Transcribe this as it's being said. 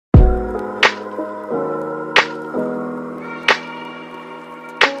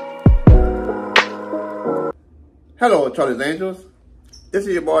Hello, Charlie's Angels. This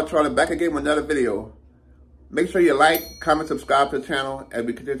is your boy Charlie back again with another video. Make sure you like, comment, subscribe to the channel as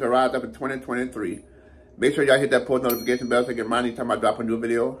we continue to rise up in 2023. Make sure y'all hit that post notification bell so you get reminded anytime I drop a new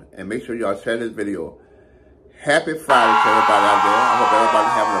video. And make sure y'all share this video. Happy Friday to everybody out there. I hope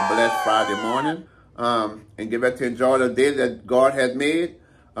everybody's having a blessed Friday morning. And get ready to enjoy the day that God has made.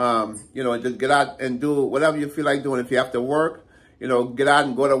 And just get out and do whatever you feel like doing. If you have to work, get out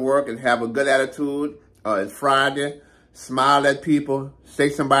and go to work and have a good attitude. It's Friday. Smile at people.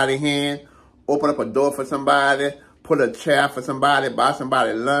 Shake somebody's hand. Open up a door for somebody. Put a chair for somebody. Buy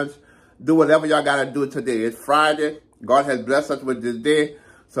somebody lunch. Do whatever y'all got to do today. It's Friday. God has blessed us with this day.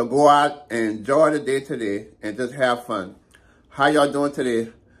 So go out and enjoy the day today and just have fun. How y'all doing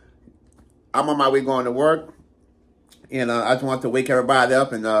today? I'm on my way going to work. And I just want to wake everybody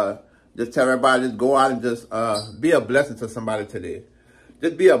up and just tell everybody, just go out and just be a blessing to somebody today.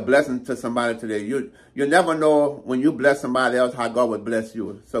 Just be a blessing to somebody today. You never know when you bless somebody else how God will bless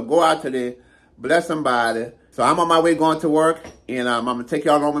you. So go out today, bless somebody. So I'm on my way going to work, and I'm going to take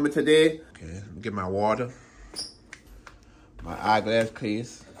y'all along with me today. Okay, let me get my water, my eyeglass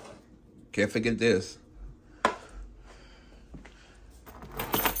case. Can't forget this.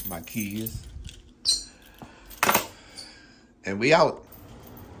 My keys. And we out.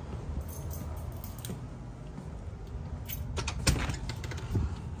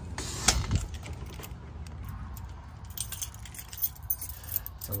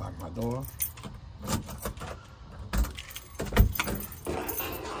 So lock my door.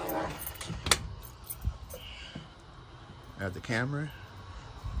 Add the camera.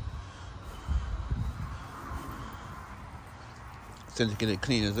 Since you get it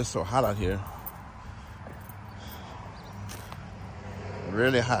clean, it's just so hot out here.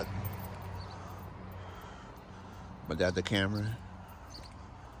 Really hot. But that's the camera.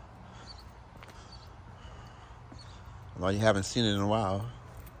 Well, you haven't seen it in a while.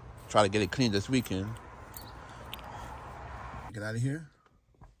 Try to get it clean this weekend. Get out of here.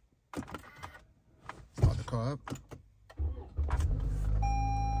 Start the car up.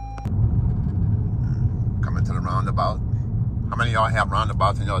 Coming to the roundabout. How many of y'all have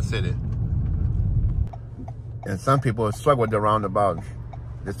roundabouts in your city? And some people struggle with the roundabout.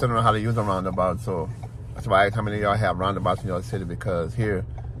 They still don't know how to use a roundabout, so that's why I asked how many of y'all have roundabouts in your city, because here,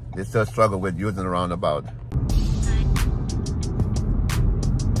 they still struggle with using the roundabout.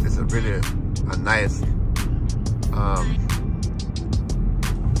 It's really a nice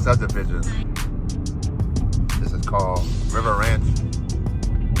subdivision. This is called River Ranch.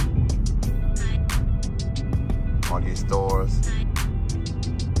 All these stores.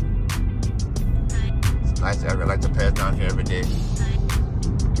 It's a nice area. I like to pass down here every day.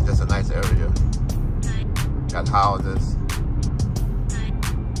 It's just a nice area. Got houses,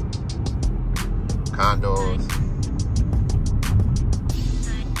 condos,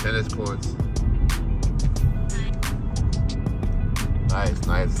 tennis courts.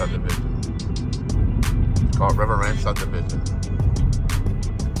 Nice subdivision. It's called River Ranch Subdivision.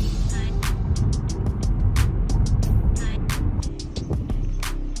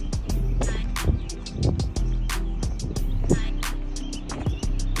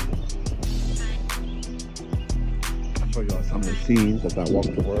 I'll show y'all some of the scenes as I walk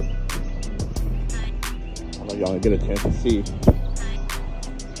to work. I know y'all get a chance to see.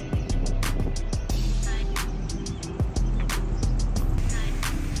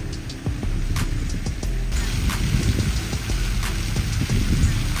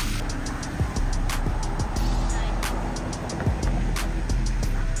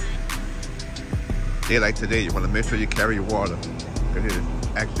 Day like today, you want to make sure you carry your water, because it's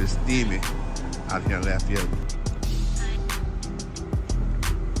actually steamy out here in Lafayette.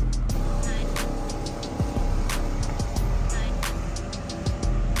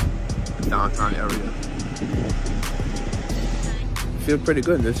 Downtown area. Feels pretty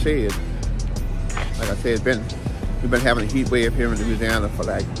good in this shade. Like I said, we've been having a heat wave here in Louisiana for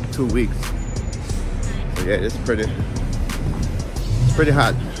like 2 weeks. So yeah, it's pretty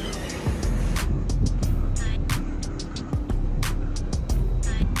hot.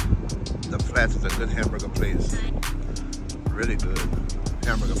 The Flats is a good hamburger place. Really good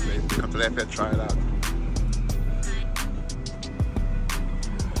hamburger place. Come to Lafayette, try it out.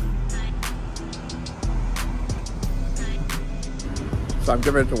 So I'm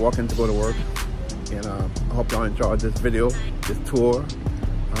getting ready to walk in to go to work, and I hope y'all enjoyed this video, this tour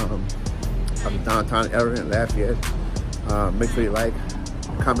of the downtown area in Lafayette. Make sure you like,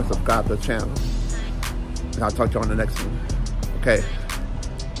 comment, subscribe to the channel, and I'll talk to you on the next one. Okay,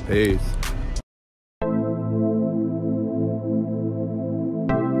 peace.